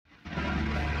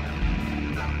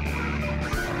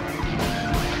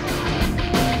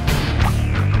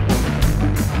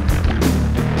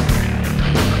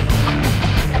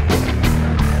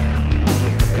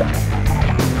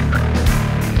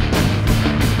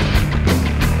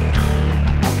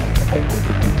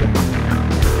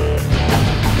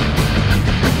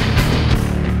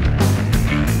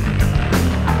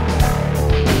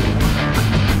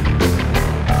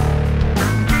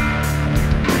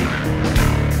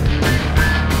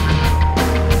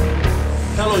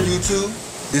YouTube?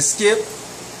 This Skip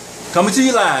coming to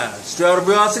you live straight out of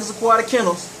Beyond 6 Aquatic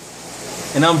Kennels,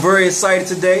 and I'm very excited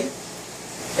today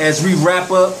as we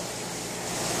wrap up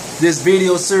this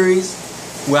video series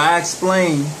where I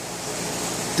explain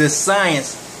the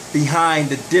science behind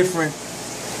the different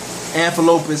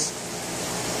Amphilophus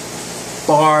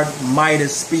barred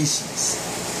Midas species.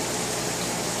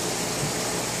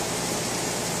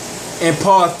 In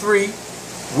part 3,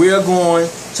 we are going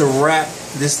to wrap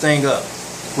this thing up.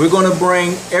 We're going to bring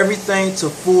everything to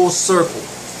full circle.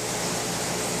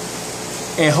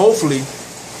 And hopefully,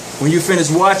 when you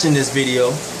finish watching this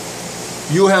video,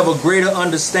 you'll have a greater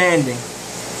understanding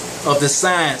of the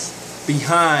science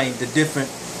behind the different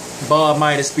barred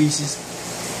Midas species,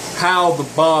 how the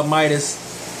barred Midas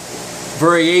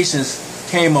variations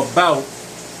came about,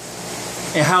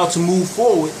 and how to move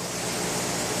forward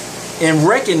in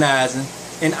recognizing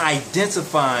and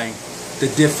identifying the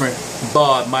different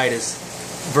barred Midas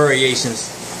variations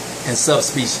and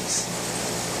subspecies.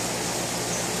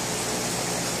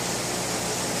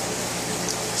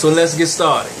 So let's get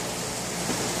started.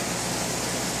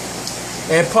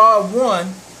 In part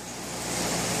 1,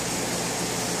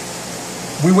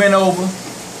 we went over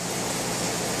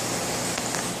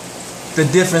the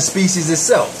different species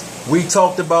itself. We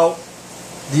talked about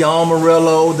the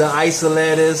Amarillo, the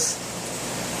Isolatus,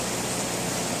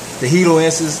 the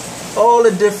Heloensis, all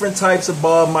the different types of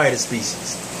barred Midas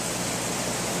species.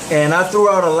 And I threw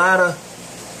out a lot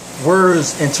of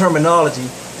words and terminology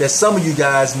that some of you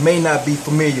guys may not be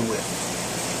familiar with.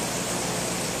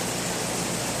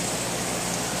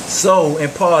 So in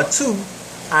part 2,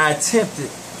 I attempted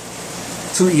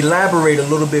to elaborate a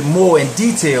little bit more in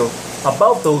detail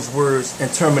about those words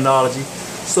and terminology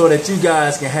so that you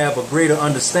guys can have a greater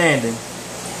understanding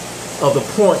of the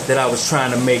point that I was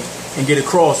trying to make and get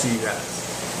across to you guys.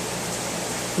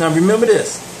 Now remember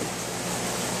this,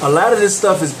 a lot of this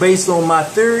stuff is based on my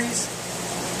theories,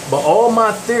 but all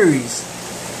my theories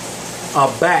are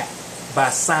backed by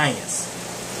science.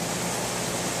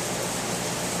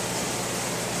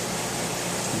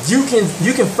 You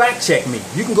can fact check me.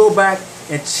 You can go back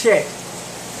and check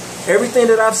everything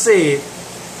that I've said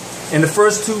in the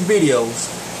first 2 videos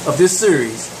of this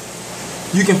series.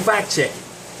 You can fact check it.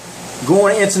 Go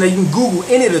on the internet, you can Google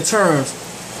any of the terms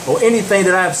or anything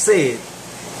that I've said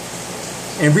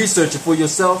and research it for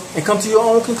yourself and come to your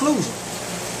own conclusion.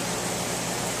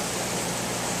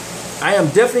 I am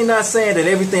definitely not saying that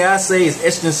everything I say is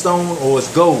etched in stone or is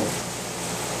gold.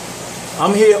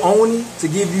 I'm here only to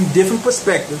give you different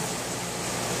perspectives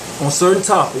on certain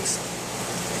topics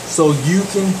so you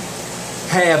can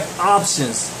have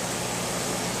options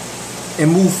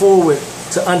and move forward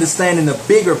to understanding the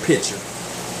bigger picture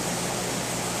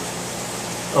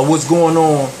of what's going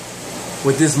on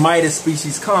with this Midas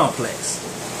species complex.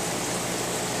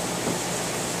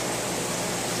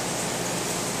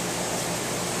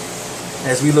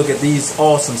 As we look at these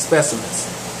awesome specimens.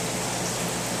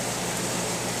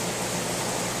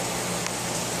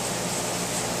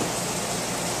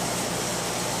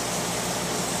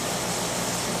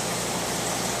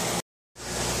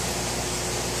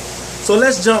 So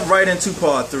let's jump right into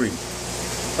part 3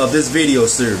 of this video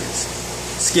series.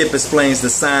 Skip explains the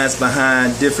science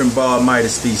behind different barred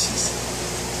Midas species.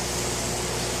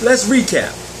 Let's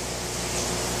recap.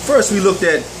 First, we looked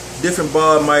at different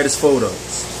barred Midas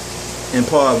photos in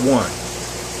part 1.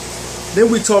 Then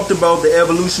we talked about the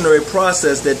evolutionary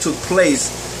process that took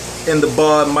place in the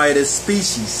barred Midas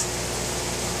species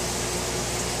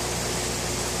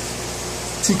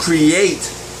to create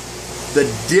the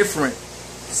different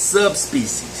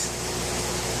subspecies.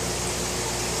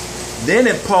 Then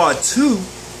in part 2,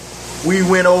 we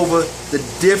went over the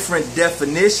different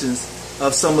definitions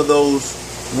of some of those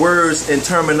words and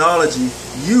terminology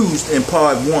used in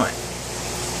part 1.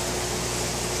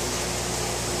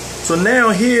 So now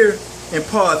here in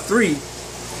part 3,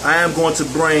 I am going to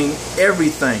bring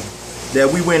everything that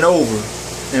we went over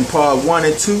in part 1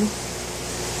 and 2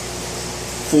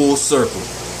 full circle.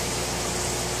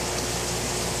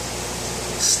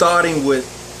 Starting with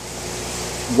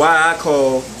why I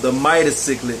call the Midas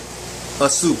cichlid a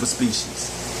superspecies.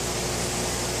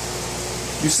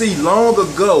 You see, long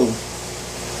ago,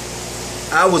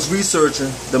 I was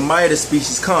researching the Midas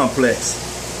species complex.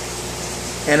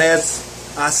 And as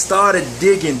I started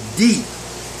digging deep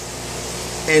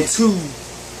into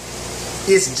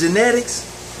its genetics,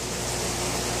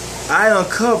 I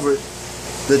uncovered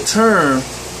the term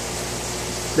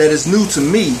that is new to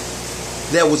me,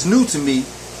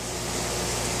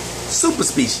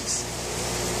 superspecies.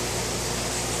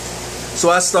 So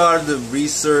I started to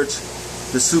research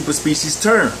the superspecies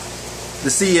term to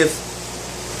see if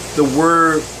the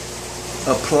word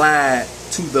applied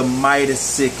to the Midas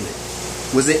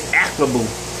cichlid? Was it applicable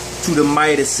to the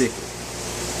Midas cichlid?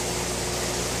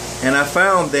 And I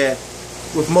found that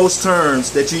with most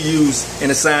terms that you use in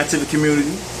the scientific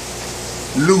community,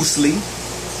 loosely,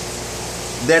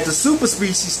 that the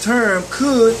superspecies term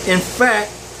could, in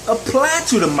fact, apply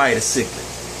to the Midas cichlid.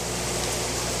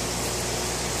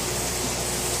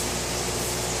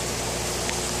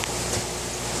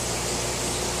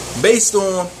 Based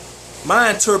on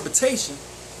my interpretation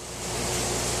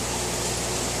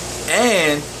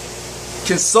and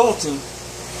consulting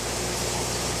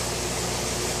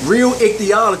real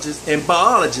ichthyologists and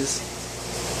biologists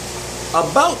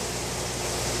about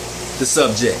the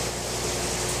subject.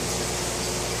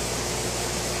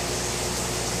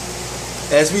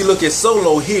 As we look at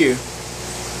Solo here,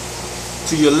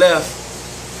 to your left,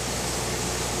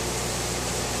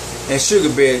 and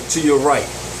Sugarbed to your right.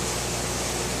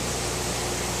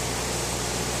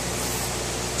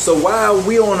 So while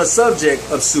we're on the subject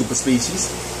of superspecies,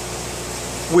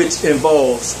 which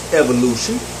involves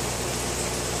evolution,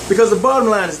 because the bottom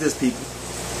line is this, people,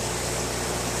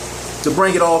 to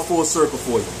bring it all full circle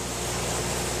for you,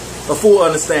 a full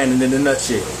understanding in a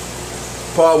nutshell.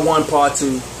 Part 1, Part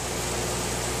 2,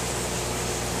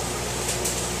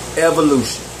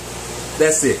 evolution.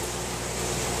 That's it.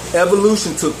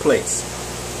 Evolution took place.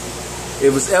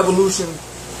 It was evolution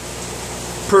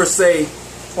per se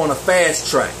on a fast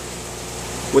track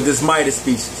with this Midas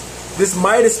species. This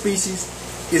Midas species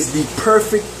is the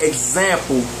perfect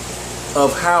example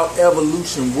of how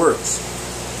evolution works.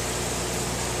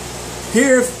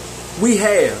 Here we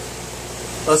have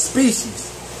a species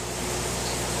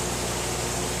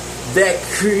that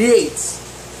creates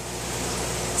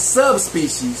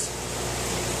subspecies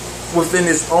within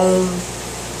its own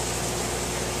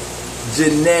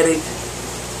genetic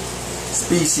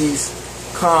species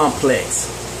complex,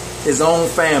 its own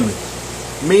family,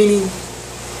 meaning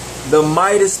the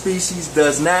Midas species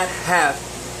does not have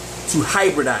to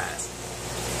hybridize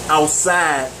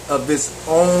outside of its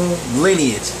own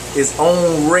lineage, its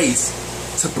own race,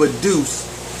 to produce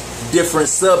different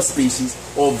subspecies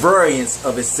or variants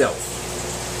of itself.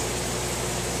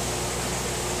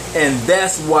 And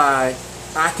that's why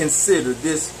I consider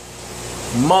this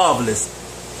marvelous,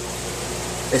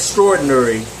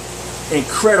 extraordinary,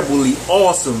 incredibly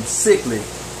awesome cichlid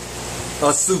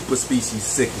a superspecies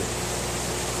cichlid.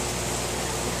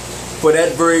 For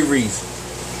that very reason.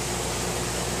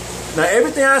 Now,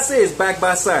 everything I say is backed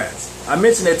by science. I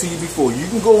mentioned that to you before. You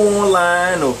can go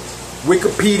online or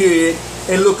Wikipedia it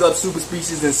and look up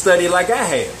superspecies and study it like I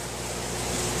have.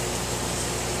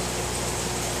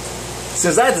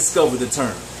 Since I discovered the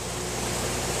term.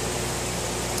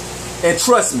 And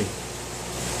trust me,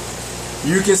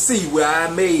 you can see where I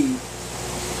made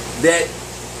that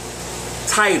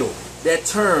title, that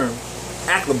term,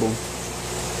 applicable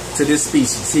to this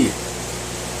species here.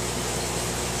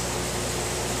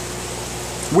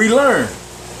 We learned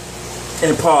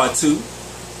in part 2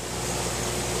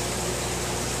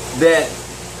 that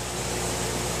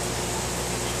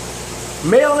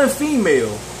male and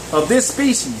female of this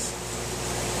species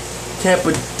can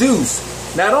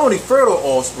produce not only fertile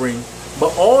offspring,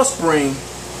 but offspring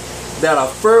that are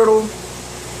fertile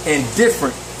and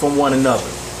different from one another.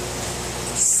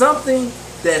 Something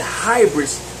that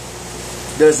hybrids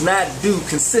does not do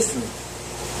consistently.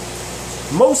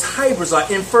 Most hybrids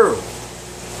are infertile,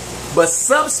 but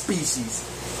subspecies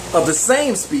of the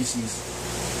same species,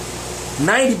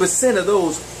 90% of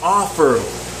those are fertile.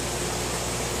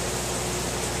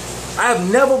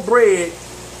 I've never bred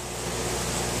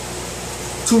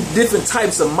two different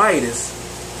types of Midas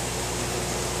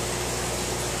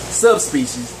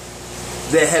subspecies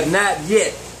that have not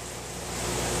yet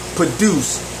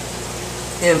produced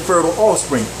infertile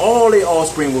offspring. All their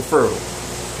offspring were fertile.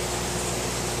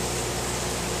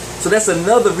 So that's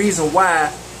another reason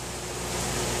why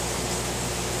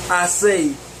I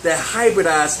say that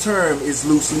hybridized term is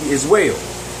loosely as well.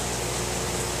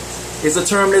 It's a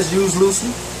term that's used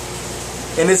loosely,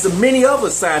 and there's many other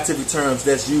scientific terms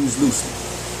that's used loosely.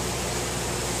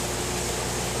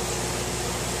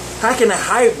 How can a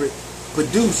hybrid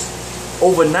produce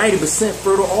over 90%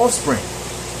 fertile offspring?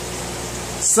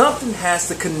 Something has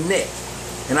to connect.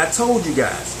 And I told you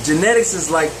guys, genetics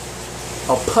is like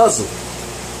a puzzle,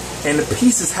 and the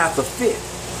pieces have to fit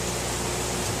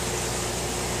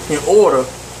in order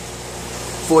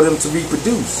for them to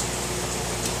reproduce.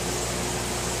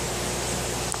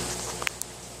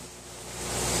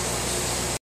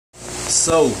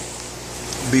 So,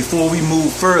 before we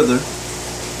move further,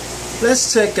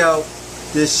 let's check out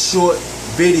this short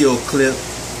video clip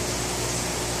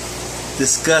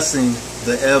discussing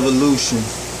the evolution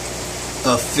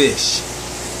of fish.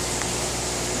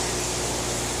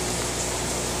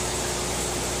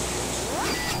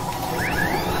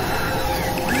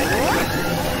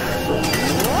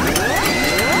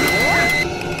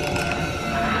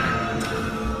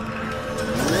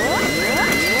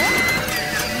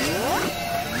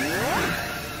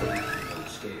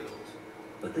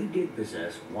 But they did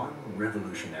possess one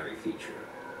revolutionary feature,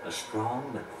 a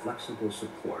strong but flexible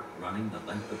support running the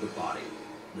length of the body,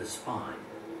 the spine.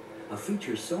 A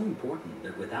feature so important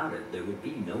that without it there would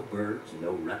be no birds,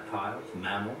 no reptiles,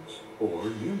 mammals, or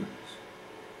humans.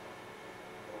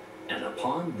 And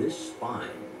upon this spine,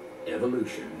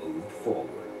 evolution moved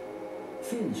forward.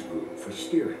 Fins grew for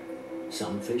steering.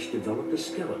 Some fish developed a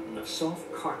skeleton of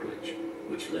soft cartilage,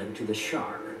 which led to the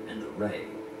shark and the ray.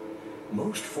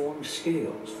 Most formed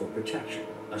scales for protection,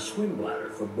 a swim bladder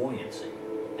for buoyancy,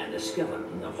 and a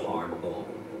skeleton of hard bone.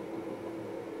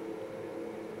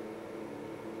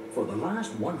 For the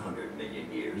last 100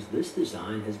 million years, this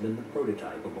design has been the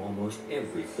prototype of almost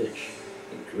every fish,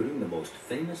 including the most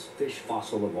famous fish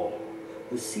fossil of all,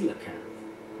 the coelacanth,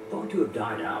 thought to have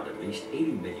died out at least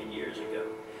 80 million years ago.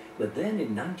 But then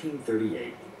in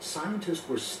 1938, scientists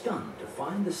were stunned to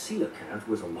find the coelacanth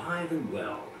was alive and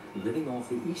well, living off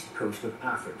the east coast of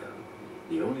Africa.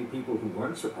 The only people who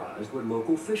weren't surprised were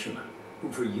local fishermen,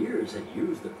 who for years had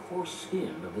used the coarse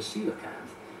skin of the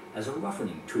coelacanth as a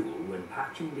roughening tool when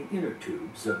patching the inner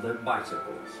tubes of their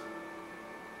bicycles.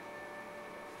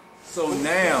 So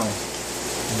now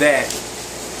that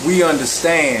we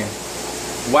understand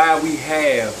why we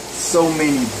have so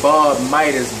many Bob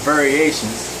Midas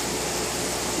variations,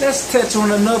 let's touch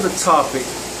on another topic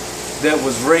that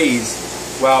was raised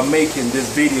while making this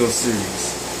video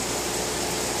series.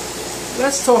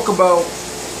 Let's talk about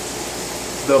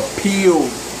the peel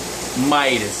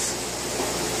Midas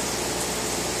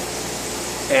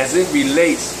as it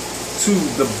relates to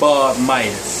the Bob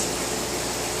Midas.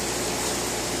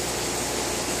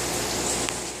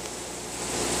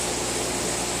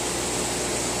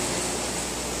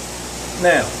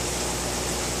 Now,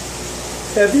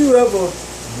 have you ever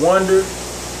wondered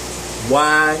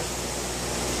why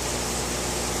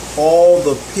all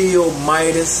the peel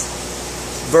Midas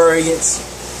variants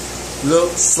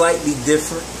look slightly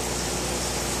different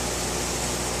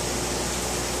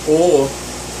or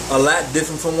a lot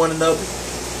different from one another?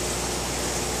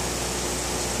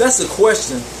 That's a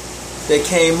question that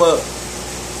came up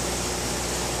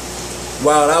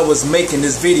while I was making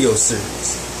this video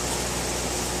series.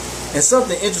 And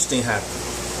something interesting happened.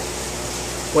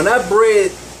 When I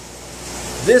bred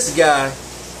this guy,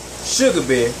 Sugar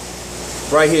Bear,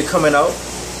 right here coming out,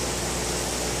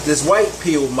 this white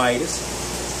peel Midas,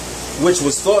 which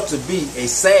was thought to be a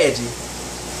Saggy,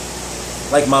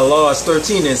 like my large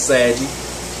 13-inch Saggy,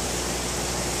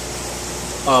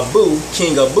 Abu,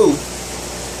 King Abu.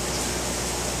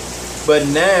 But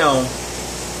now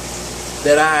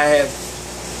that I have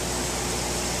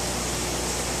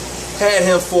had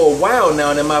him for a while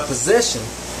now in my possession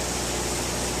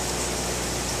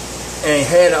and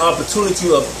had an opportunity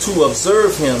to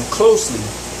observe him closely,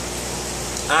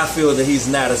 I feel that he's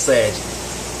not a Saggy.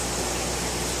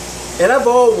 And I've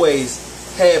always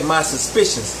had my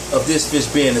suspicions of this fish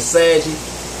being a Saggy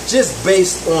just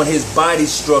based on his body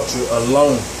structure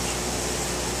alone.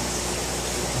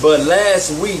 But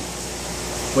last week,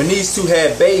 when these two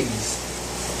had babies,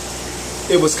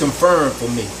 it was confirmed for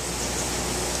me,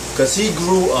 because he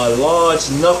grew a large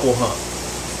knuckle hump.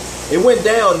 It went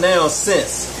down now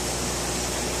since,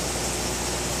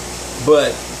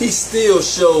 but he still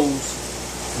shows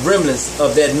remnants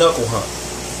of that knuckle hump.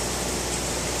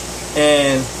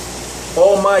 And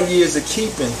all my years of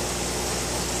keeping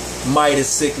Midas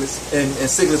cichlids and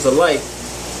cichlids alike,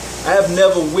 I have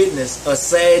never witnessed a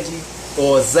Saggy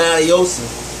or a Xyliosa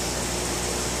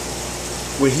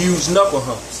with huge knuckle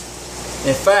humps.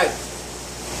 In fact,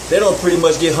 they don't pretty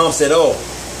much get humps at all.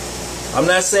 I'm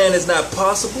not saying it's not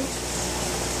possible.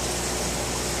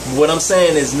 What I'm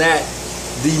saying is not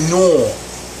the norm.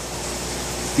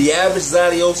 The average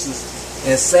Xyliosis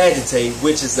and Sagittae,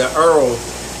 which is the Earl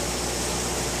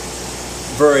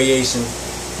variation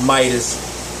Midas,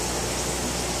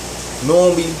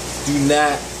 normally do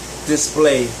not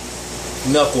display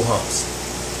knuckle humps.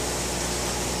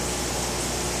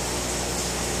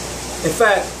 In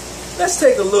fact, let's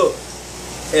take a look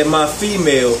at my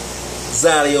female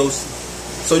Xyliosis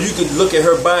so you can look at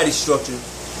her body structure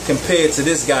compared to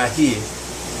this guy here.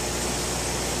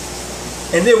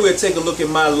 And then we'll take a look at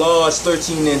my large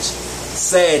 13-inch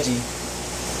Saggy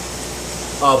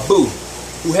Abu,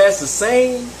 who has the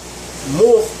same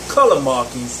more color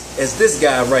markings as this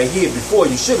guy right here before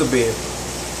you, sugar bear.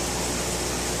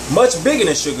 Much bigger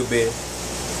than sugar bear,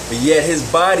 but yet his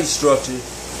body structure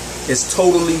is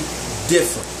totally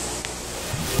different.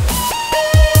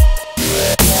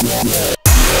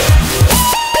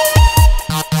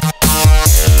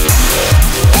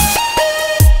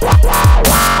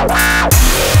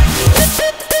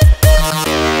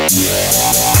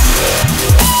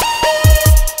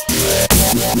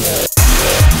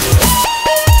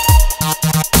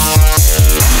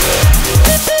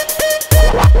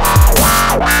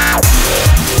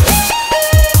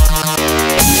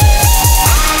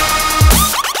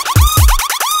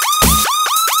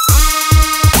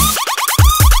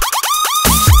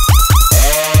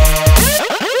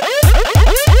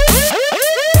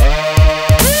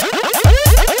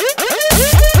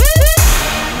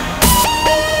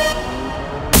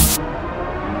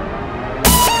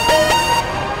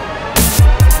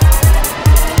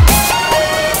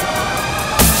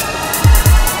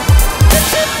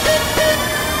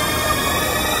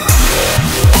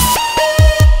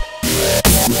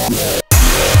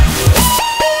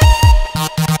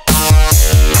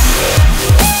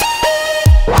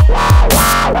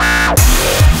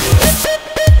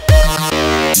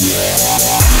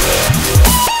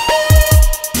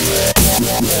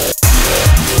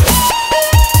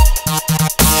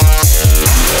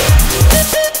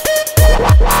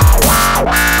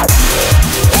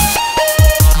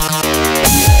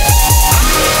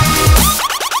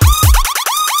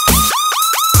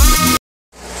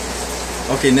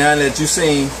 Okay, now that you've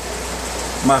seen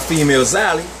my female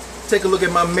Zally, take a look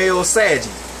at my male Saggy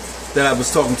that I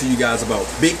was talking to you guys about.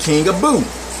 Big King of Boo.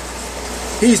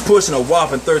 He's pushing a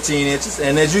whopping 13 inches,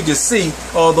 and as you can see,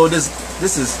 although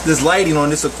this lighting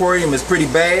on this aquarium is pretty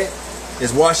bad,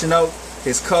 it's washing out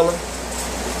his color,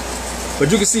 but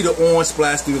you can see the orange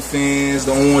splash through the fins,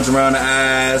 the orange around the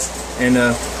eyes, and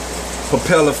the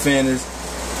propeller fin is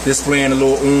displaying a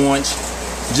little orange,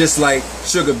 just like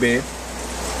Sugar Bear.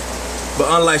 But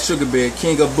unlike Sugar Bear,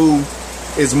 King of Boo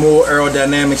is more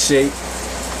aerodynamic shape.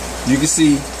 You can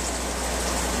see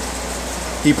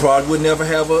he probably would never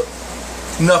have a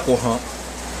knuckle hump.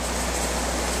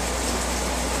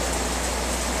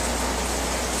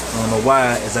 I don't know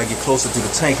why, as I get closer to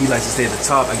the tank, he likes to stay at the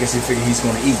top. I guess he figured he's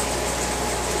going to eat.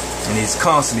 And he's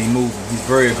constantly moving. He's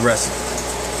very aggressive.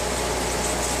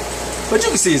 But you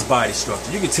can see his body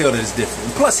structure. You can tell that it's different.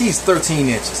 And plus, he's 13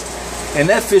 inches. And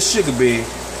that fish Sugar Bear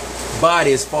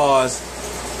body, as far as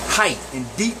height and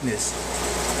deepness,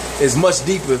 is much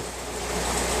deeper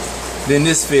than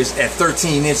this fish at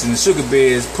 13 inches. And the Sugar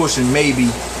Bear is pushing maybe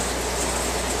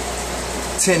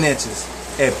 10 inches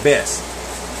at best.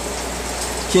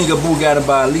 King of Boo got him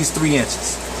by at least 3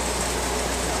 inches.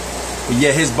 But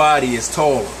yet his body is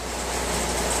taller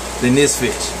than this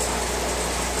fish.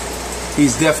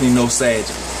 He's definitely no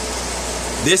Saggy.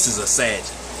 This is a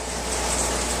Saggy.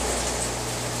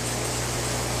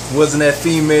 Wasn't that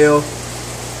female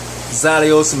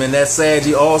Zally awesome and that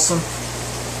Saggy awesome?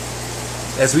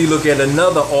 As we look at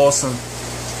another awesome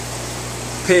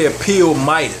pair of peeled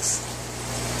Midas,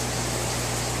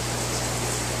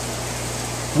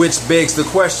 which begs the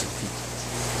question,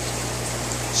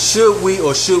 should we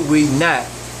or should we not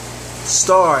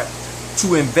start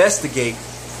to investigate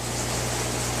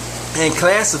and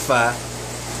classify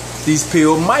these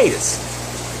peeled Midas?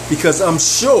 Because I'm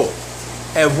sure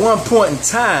at one point in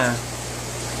time,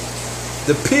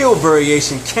 the peel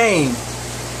variation came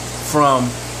from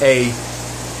a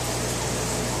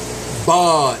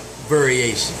barred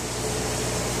variation.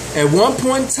 At one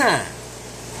point in time,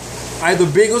 either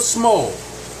big or small,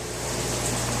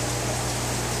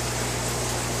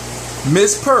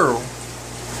 Miss Pearl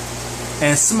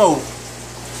and Smoke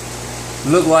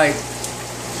look like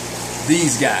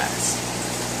these guys.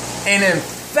 And in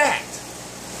fact,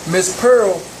 Miss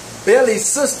Pearl Belly's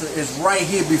sister is right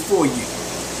here before you.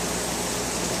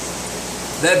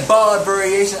 That barred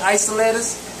variation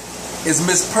isoletus is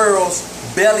Miss Pearl's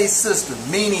Belly's sister,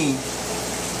 meaning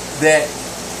that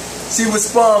she was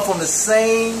spawned from the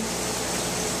same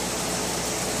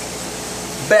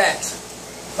batch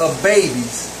of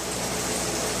babies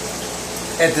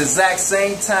at the exact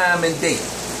same time and date.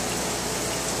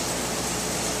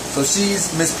 So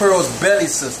she's Miss Pearl's Belly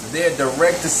sister. They're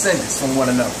direct descendants from one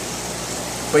another.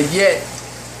 But yet,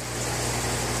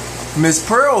 Miss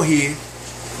Pearl here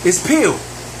is peeled.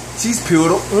 She's peeled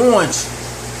an orange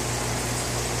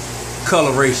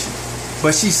coloration.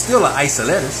 But she's still an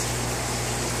isoletus.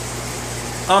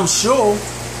 I'm sure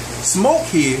Smoke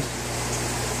here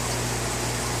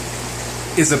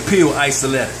is a peeled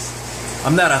isoletus.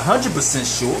 I'm not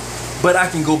 100% sure, but I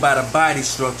can go by the body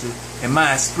structure and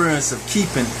my experience of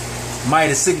keeping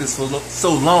Midas cichlids for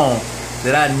so long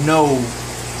that I know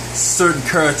certain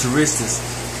characteristics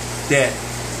that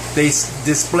they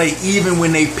display even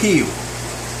when they peel.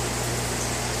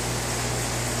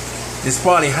 It's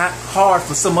probably hard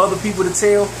for some other people to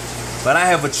tell, but I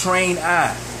have a trained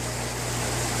eye.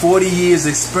 40 years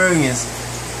experience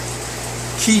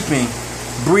keeping,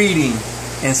 breeding,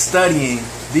 and studying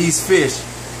these fish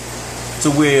to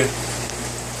where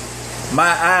my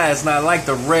eye is not like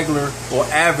the regular or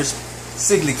average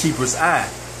cichlid keeper's eye.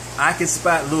 I can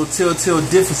spot little telltale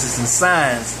differences and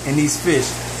signs in these fish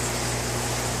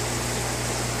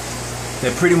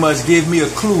that pretty much give me a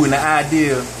clue and an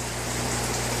idea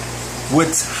what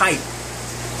type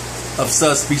of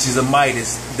subspecies of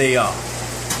Midas they are.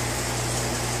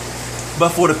 But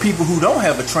for the people who don't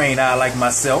have a trained eye like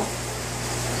myself,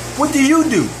 what do you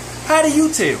do? How do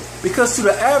you tell? Because to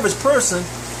the average person,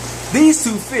 these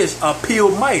two fish are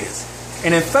peeled Midas.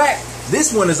 And in fact,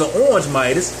 this one is an orange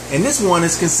Midas, and this one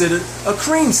is considered a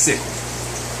creamsicle.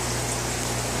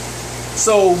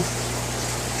 So,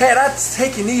 had I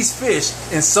taken these fish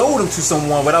and sold them to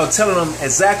someone without telling them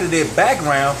exactly their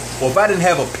background, or if I didn't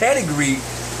have a pedigree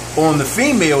on the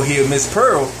female here, Miss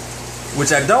Pearl,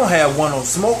 which I don't have one on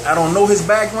Smoke, I don't know his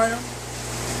background,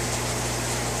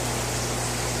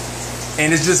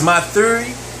 and it's just my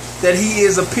theory that he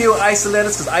is a peel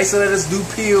isoletus, because isoletus do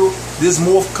peel this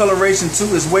morph coloration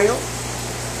too as well,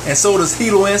 and so does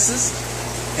heloensis,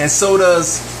 and so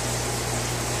does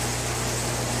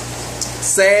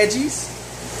Saggies,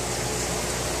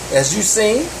 as you've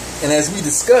seen, and as we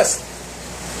discussed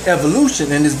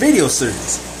evolution in this video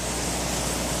series.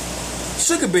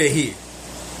 Sugar Bear here,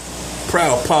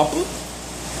 proud papa,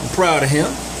 I'm proud of him.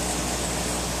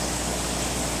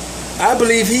 I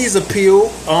believe he's a peel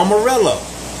Amarello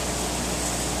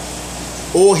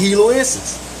or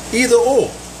heloensis, either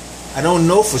or. I don't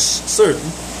know for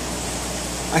certain.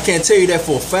 I can't tell you that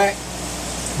for a fact,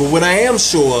 but what I am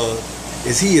sure of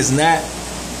is he is not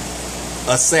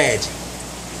a Saggy.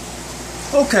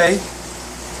 Okay,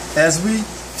 as we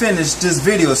finish this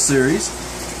video series,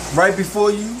 right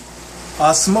before you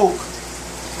are Smoke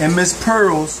and Miss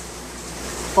Pearl's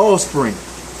offspring.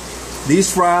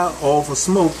 These fry are for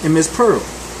Smoke and Miss Pearl.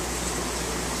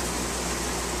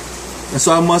 And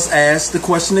so I must ask the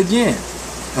question again,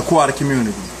 aquatic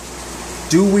community.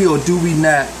 Do we or do we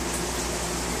not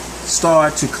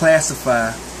start to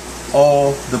classify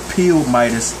all the peeled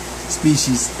Midas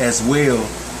species as well,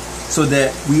 so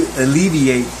that we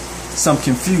alleviate some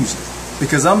confusion?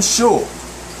 Because I'm sure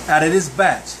out of this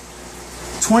batch,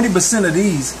 20% of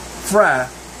these fry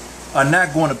are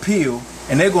not going to peel,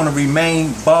 and they're going to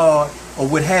remain barred or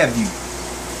what have you.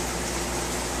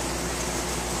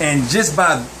 And just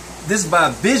by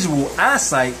visual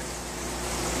eyesight,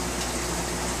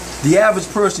 the average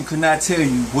person could not tell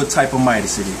you what type of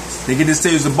Midas it is. They can just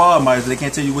tell you it's a barred Midas, but they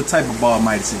can't tell you what type of barred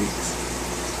Midas it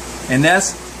is. And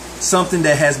that's something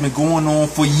that has been going on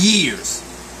for years,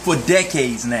 for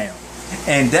decades now.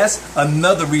 And that's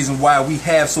another reason why we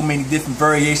have so many different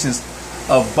variations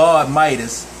of barred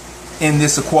Midas in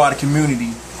this aquatic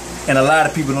community. And a lot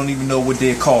of people don't even know what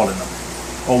they're calling them,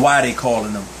 or why they're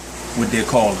calling them what they're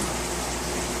calling them.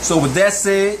 So with that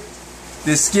said,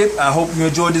 this Skip, I hope you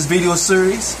enjoyed this video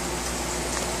series.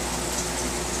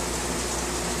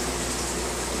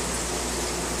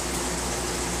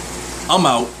 I'm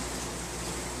out.